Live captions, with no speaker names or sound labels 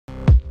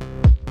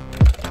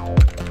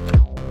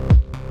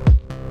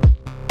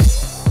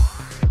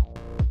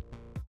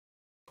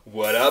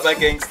What up, my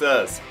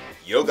gangsters?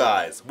 Yo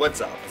guys, what's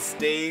up? It's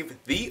Dave,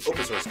 the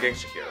open source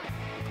gangster here.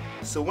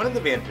 So one of the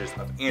advantages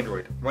of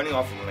Android running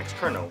off of Linux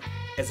kernel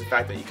is the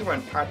fact that you can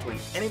run practically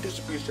any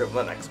distribution of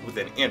Linux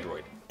within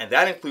Android, and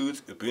that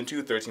includes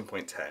Ubuntu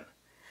 13.10.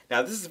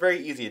 Now this is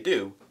very easy to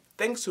do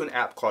thanks to an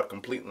app called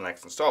Complete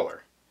Linux Installer.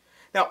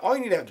 Now all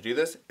you need to have to do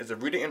this is a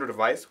root Android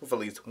device with at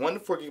least 1 to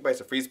 4 GB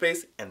of free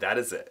space, and that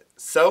is it.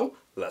 So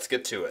let's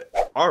get to it.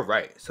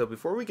 Alright, so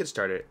before we get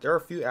started, there are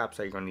a few apps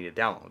that you're going to need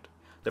to download.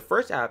 The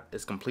first app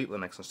is Complete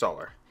Linux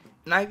Installer.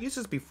 And I've used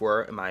this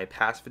before in my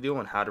past video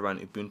on how to run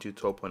Ubuntu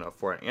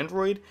 12.04 on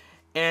Android,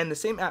 and the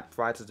same app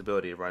provides this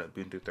ability to run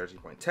Ubuntu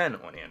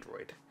 13.10 on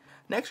Android.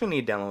 Next, we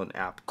need to download an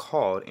app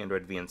called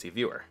Android VNC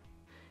Viewer.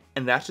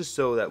 And that's just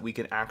so that we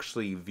can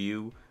actually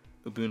view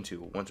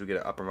Ubuntu once we get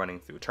it up and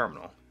running through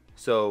terminal.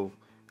 So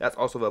that's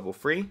also available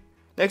free.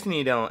 Next, we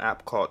need to download an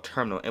app called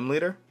Terminal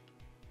Emulator.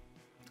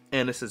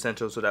 And this is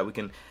essential so that we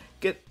can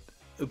get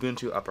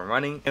Ubuntu up and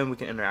running and we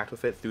can interact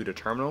with it through the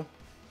terminal.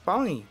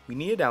 Finally, we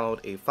need to download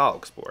a file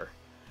explorer.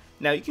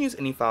 Now you can use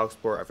any file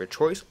explorer of your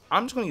choice.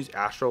 I'm just going to use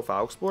Astro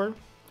File Explorer,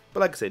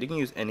 but like I said, you can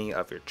use any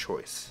of your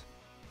choice.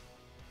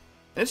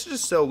 And this is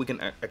just so we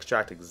can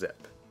extract a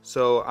zip.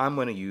 So I'm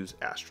going to use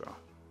Astro.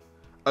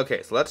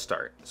 Okay, so let's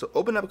start. So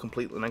open up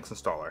Complete Linux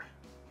Installer.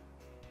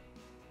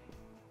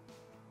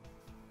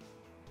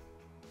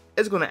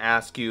 It's going to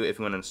ask you if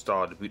you want to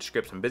install the boot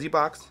scripts and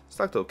BusyBox.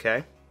 Select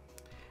OK.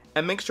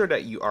 And make sure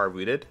that you are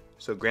rooted.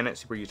 So grant it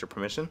super user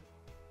permission.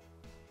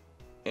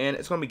 And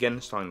it's going to begin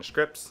installing the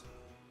scripts.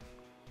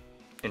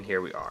 And here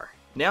we are.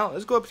 Now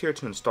let's go up here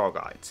to install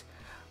guides.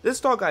 This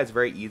install guide is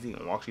very easy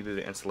and walks you through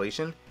the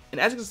installation.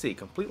 And as you can see,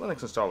 Complete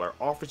Linux Installer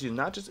offers you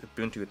not just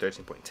Ubuntu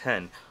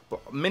 13.10,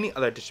 but many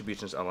other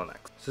distributions of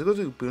Linux. So let's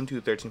go to Ubuntu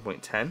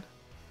 13.10.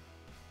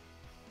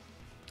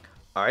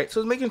 Alright, so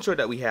it's making sure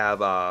that we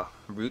have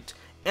root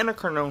and our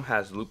kernel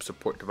has loop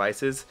support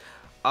devices.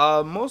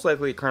 Most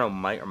likely kernel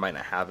might or might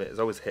not have it. It's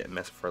always hit and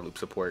miss for loop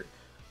support,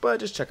 but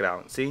just check it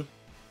out and see.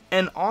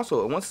 And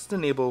also, it wants us to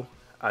enable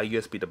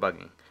USB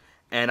debugging.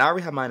 And I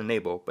already have mine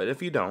enabled, but if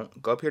you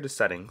don't, go up here to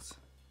settings,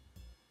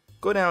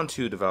 go down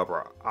to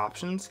developer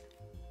options,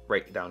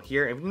 right down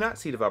here. And if you do not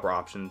see developer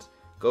options,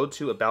 go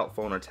to about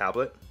phone or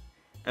tablet,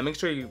 and make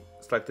sure you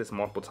select this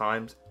multiple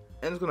times,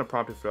 and it's going to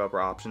prompt you for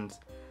developer options.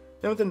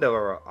 Then within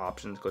developer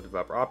options, go to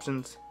developer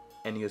options,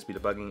 and USB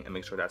debugging, and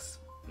make sure that's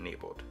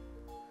enabled.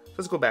 So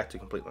let's go back to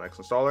Complete Linux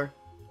Installer.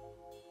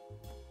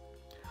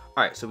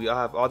 Alright, so we all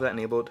have all that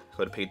enabled.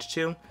 Go to page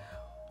 2.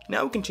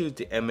 Now we can choose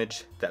the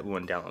image that we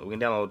want to download. We can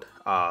download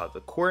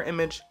the core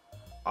image,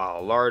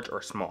 large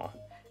or small.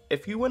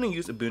 If you want to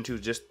use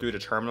Ubuntu just through the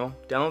terminal,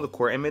 download the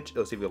core image.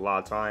 It'll save you a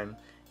lot of time,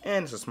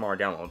 and it's a smaller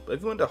download. But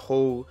if you want the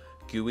whole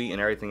GUI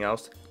and everything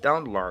else,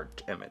 download the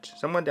large image.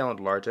 So I'm going to download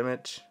the large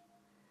image.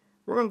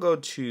 We're going to go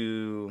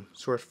to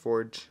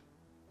SourceForge.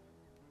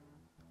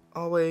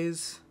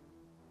 Always.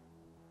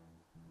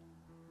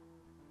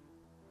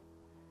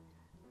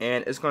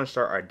 And it's going to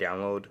start our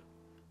download.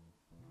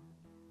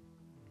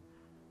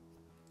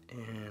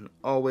 And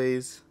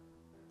always.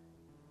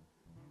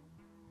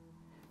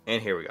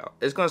 And here we go.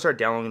 It's going to start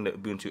downloading the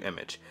Ubuntu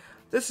image.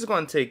 This is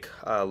going to take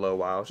a little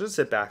while. Just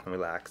sit back and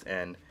relax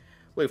and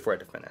wait for it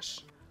to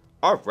finish.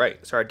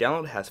 Alright, so our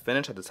download has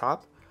finished at the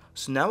top.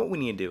 So now what we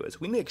need to do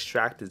is we need to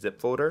extract the zip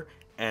folder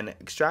and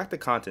extract the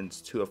contents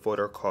to a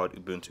folder called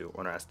Ubuntu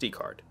on our SD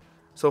card.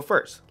 So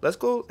first, let's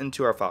go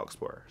into our file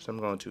explorer. So I'm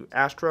going to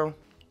Astro.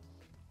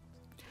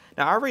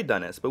 Now I've already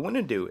done this, but what I'm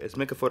going to do is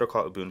make a folder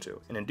called Ubuntu.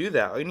 And to do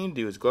that, all you need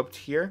to do is go up to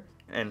here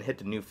and hit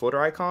the new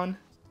folder icon,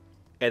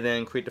 and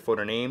then create the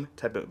folder name,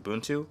 type in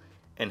Ubuntu,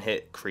 and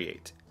hit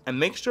create. And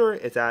make sure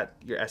it's at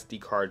your SD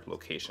card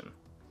location.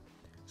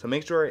 So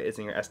make sure it's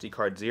in your SD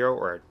card 0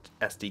 or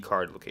SD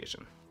card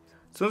location.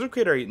 So once we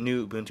create our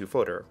new Ubuntu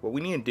folder, what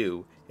we need to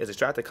do is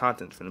extract the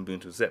contents from the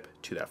Ubuntu zip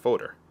to that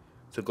folder.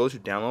 So go to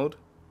download,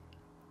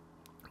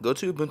 go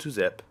to Ubuntu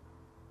zip,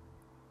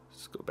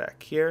 let's go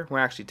back here, we're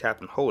actually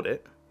tap and hold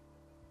it.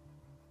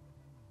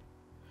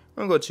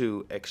 We're going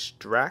to go to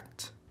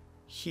extract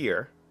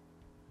here,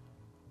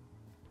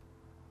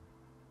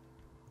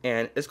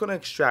 and it's going to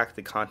extract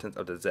the contents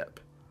of the zip.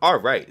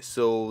 Alright,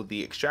 so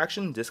the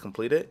extraction is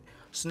completed.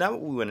 So now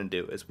what we want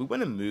to do is we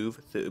want to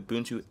move the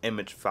Ubuntu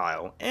image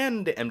file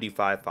and the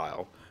MD5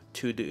 file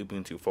to the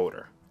Ubuntu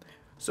folder.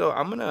 So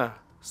I'm going to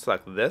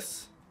select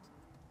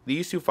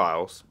these two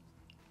files.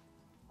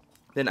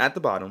 Then at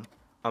the bottom,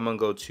 I'm going to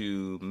go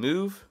to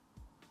move,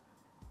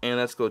 and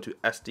let's go to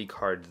SD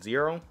card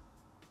 0.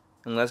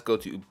 And let's go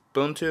to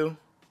Ubuntu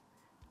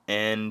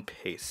and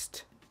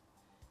paste.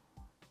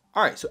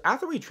 Alright, so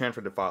after we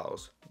transfer the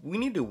files, we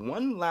need to do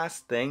one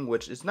last thing,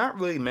 which is not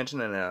really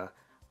mentioned in the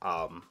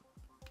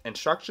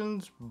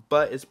instructions,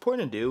 but it's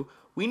important to do.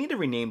 We need to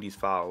rename these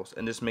files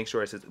and just make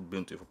sure it says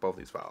Ubuntu for both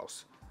these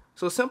files.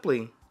 So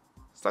simply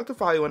select the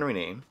file you want to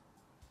rename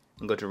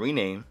and go to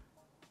rename.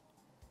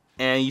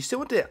 And you still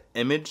want the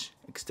image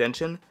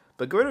extension,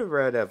 but get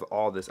rid of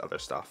all this other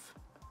stuff.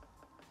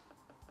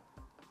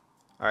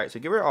 Alright,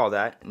 so get rid of all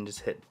that and just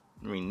hit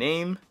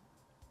rename.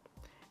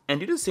 And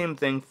do the same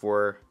thing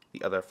for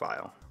the other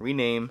file.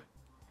 Rename.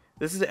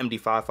 This is an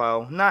MD5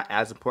 file, not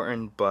as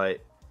important, but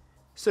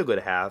still good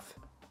to have.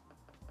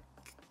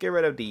 Get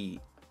rid of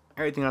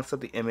everything else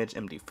except the image,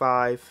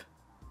 MD5.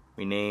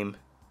 Rename.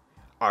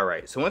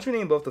 Alright, so once you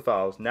rename both the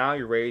files, now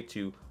you're ready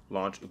to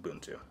launch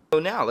Ubuntu. So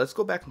now let's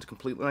go back into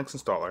Complete Linux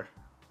Installer.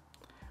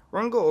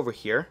 We're going to go over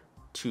here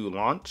to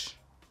Launch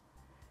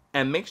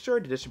and make sure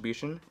the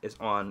distribution is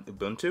on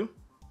Ubuntu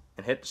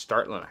and hit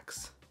Start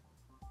Linux.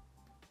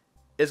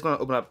 It's going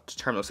to open up the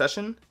terminal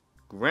session,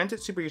 grant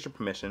it super user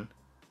permission.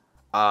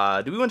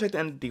 Do we want to take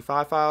the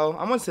MD5 file?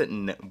 I'm going to set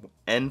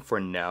N for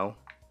no.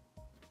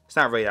 It's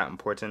not really that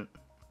important.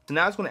 So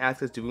now it's going to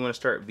ask us, do we want to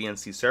start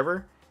VNC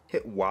server?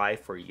 Hit Y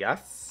for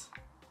yes.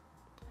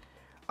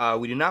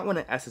 We do not want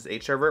an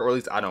SSH server, or at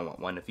least I don't want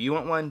one. If you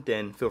want one,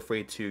 then feel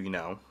free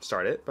to,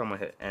 start it. But I'm going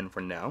to hit N for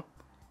no.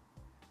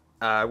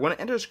 I want to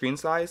enter the screen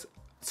size.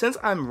 Since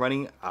I'm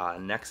running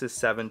Nexus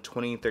 7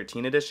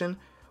 2013 edition,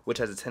 which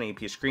has a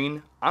 1080p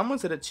screen, I'm going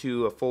to set it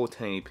to a full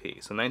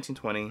 1080p. So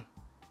 1920,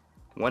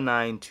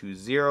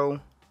 1920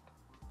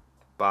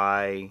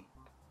 by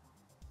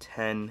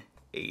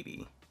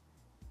 1080.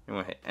 I'm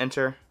going to hit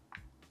enter.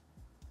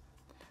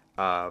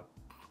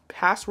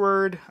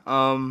 Password,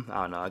 I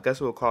don't know, I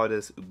guess we'll call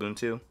this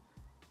Ubuntu.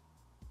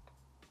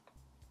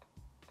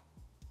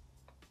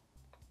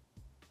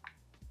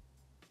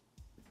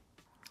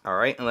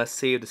 Alright, and let's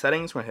save the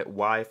settings. We're going to hit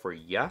Y for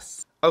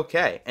yes.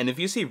 Okay, and if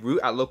you see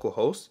root at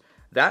localhost,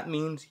 that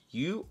means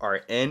you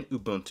are in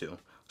Ubuntu.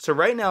 So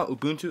right now,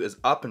 Ubuntu is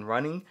up and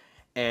running,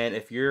 and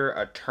if you're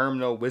a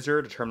terminal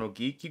wizard, a terminal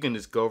geek, you can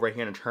just go right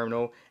here in the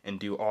terminal and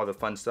do all the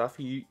fun stuff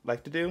you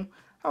like to do.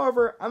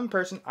 However, I'm a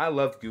person, I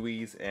love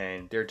GUIs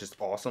and they're just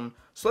awesome.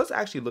 So let's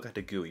actually look at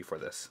the GUI for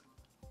this.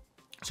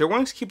 So we're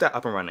going to keep that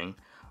up and running.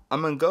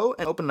 I'm going to go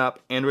and open up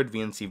Android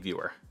VNC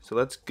Viewer. So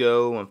let's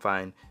go and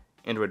find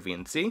Android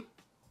VNC.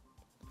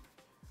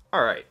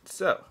 Alright,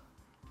 so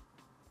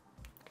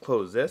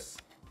close this.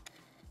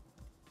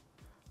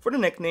 For the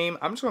nickname,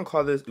 I'm just going to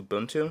call this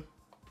Ubuntu.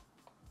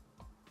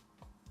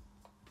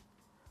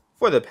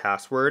 For the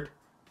password,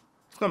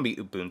 it's going to be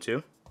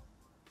Ubuntu.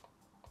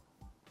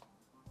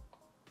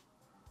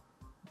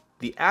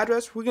 The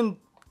address, we can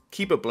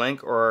keep it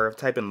blank or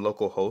type in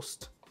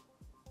localhost.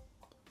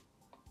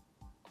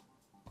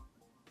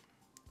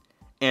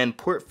 And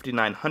port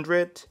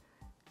 5900.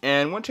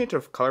 And want to change the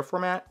color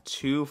format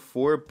to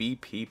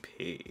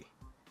 4BPP.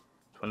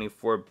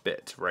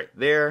 24-bit right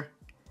there.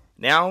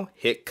 Now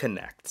hit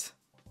connect.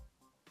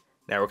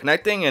 Now we're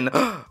connecting and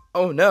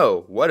oh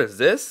no, what is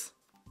this?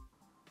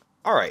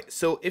 Alright,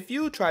 so if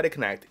you try to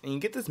connect and you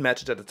get this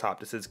message at the top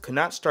that says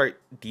cannot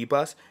start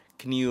dbus,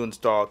 can you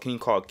call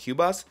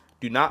QBus?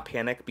 Do not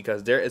panic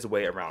because there is a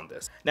way around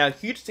this. Now,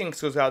 huge thanks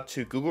goes out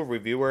to Google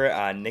reviewer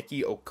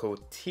Nikki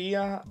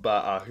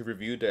Okotia, who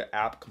reviewed the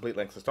app Complete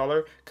Linux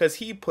Installer, because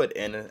he put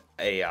in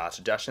a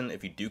suggestion,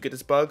 if you do get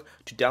this bug,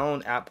 to download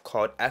an app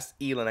called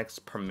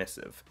SELinux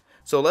Permissive.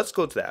 So let's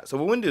go to that. So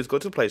what we're going to do is go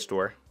to the Play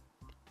Store,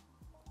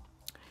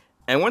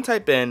 and we're going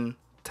to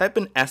type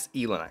in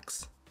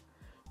SELinux.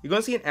 You're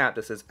going to see an app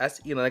that says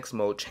SELinux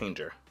Mode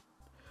Changer.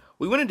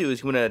 What you want to do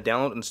is you want to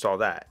download and install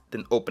that,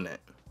 then open it.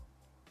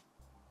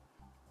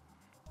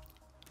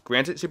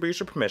 Grant it super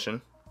user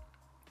permission.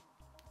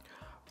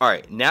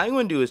 Alright, now you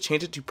want to do is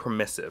change it to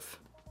permissive.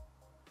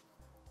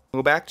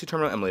 Go back to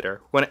terminal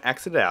emulator. We want to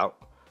exit it out.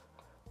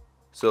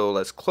 So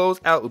let's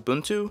close out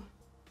Ubuntu.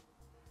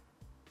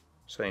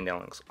 Shutting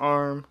down Linux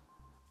ARM.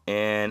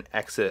 And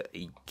exit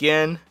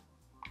again.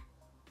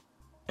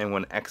 And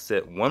want to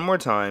exit one more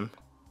time.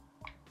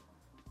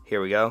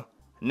 Here we go.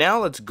 Now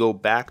let's go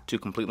back to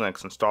Complete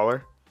Linux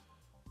Installer.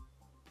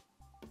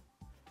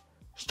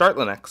 Start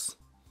Linux.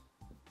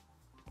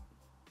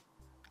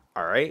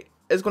 Alright,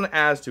 it's going to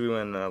ask, do we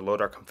want to load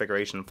our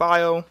configuration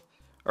file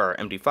or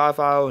MD5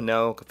 file?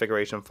 No,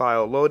 configuration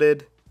file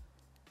loaded.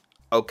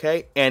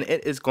 Okay, and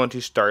it is going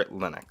to start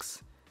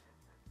Linux.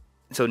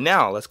 So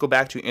now let's go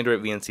back to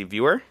Android VNC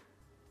Viewer.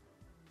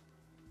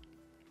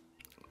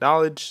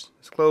 Acknowledge,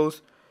 let's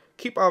close.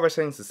 Keep all of our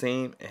settings the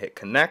same and hit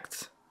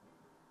connect.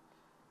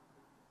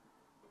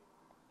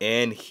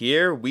 And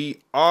here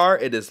we are,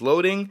 it is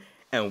loading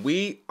and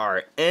we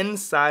are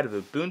inside of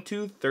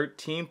Ubuntu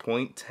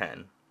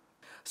 13.10.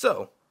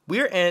 So,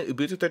 we are in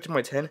Ubuntu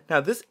 13.10.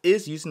 Now, this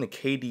is using the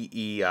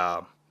KDE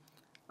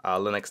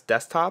Linux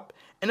desktop,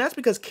 and that's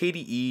because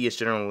KDE is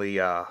generally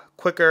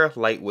quicker,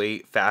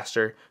 lightweight,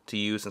 faster to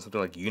use than something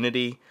like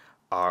Unity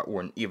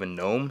or even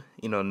GNOME.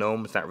 You know,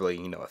 GNOME is not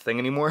really a thing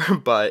anymore,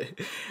 but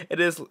it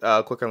is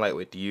quicker and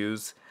lightweight to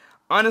use.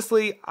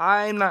 Honestly,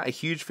 I'm not a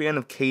huge fan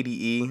of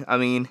KDE. I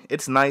mean,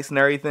 it's nice and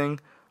everything,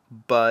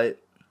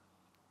 but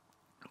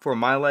for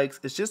my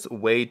likes, it's just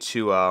way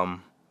too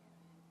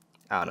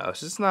I don't know, it's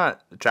just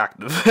not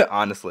attractive,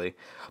 honestly.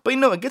 But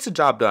it gets the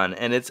job done,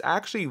 and it's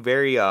actually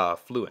very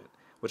fluent,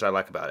 which I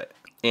like about it.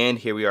 And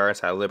here we are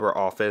inside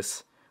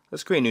LibreOffice.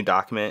 Let's create a new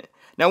document.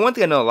 Now, one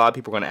thing I know a lot of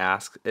people are going to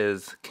ask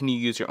is, can you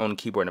use your own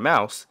keyboard and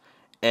mouse?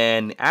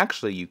 And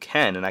actually, you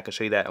can, and I can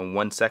show you that in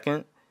 1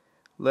 second.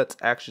 Let's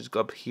actually just go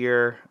up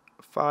here,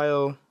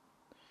 file.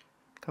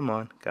 Come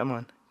on, come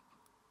on.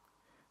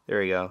 There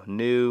we go.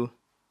 New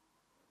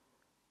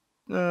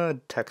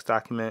text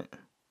document.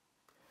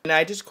 And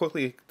I just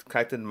quickly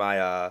connected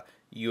my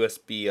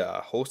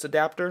USB host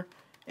adapter.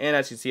 And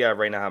as you see, I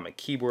right now have my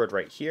keyboard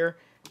right here.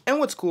 And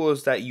what's cool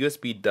is that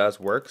USB does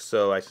work.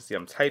 So as you see,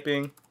 I'm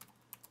typing.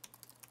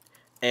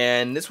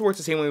 And this works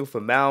the same way with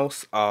a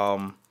mouse,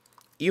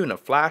 even a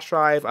flash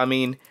drive. I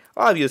mean,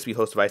 a lot of USB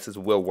host devices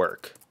will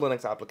work.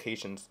 Linux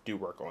applications do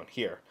work on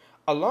here.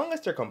 As long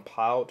as they're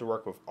compiled to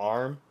work with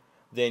ARM,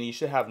 then you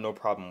should have no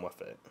problem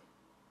with it.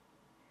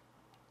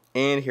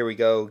 And here we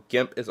go.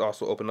 GIMP is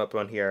also open up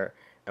on here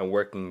and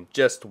working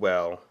just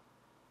well.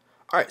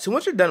 Alright, so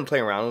once you're done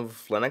playing around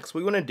with Linux,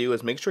 what you want to do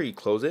is make sure you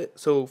close it.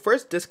 So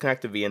first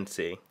disconnect the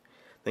VNC.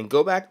 Then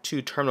go back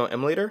to Terminal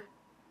Emulator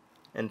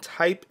and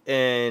type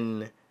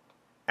in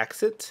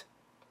exit.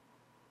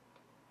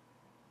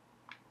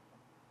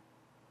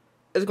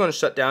 It's going to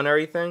shut down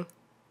everything.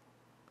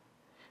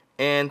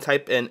 And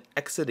type in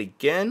exit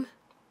again.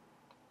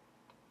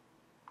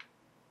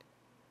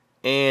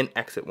 And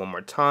exit one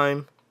more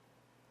time.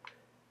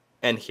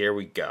 And here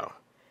we go.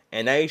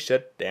 And now you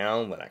shut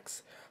down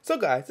Linux. So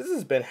guys, this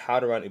has been how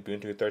to run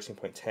Ubuntu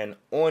 13.10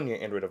 on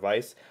your Android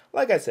device.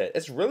 Like I said,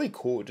 it's really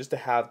cool just to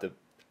have the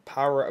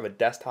power of a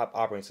desktop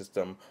operating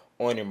system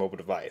on your mobile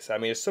device. I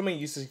mean, there's so many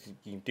uses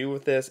you can do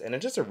with this, and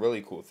it's just a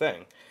really cool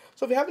thing.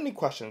 So if you have any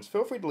questions,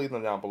 feel free to leave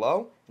them down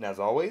below. And as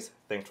always,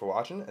 thanks for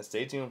watching, and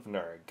stay tuned for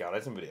another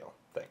guidance video.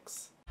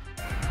 Thanks.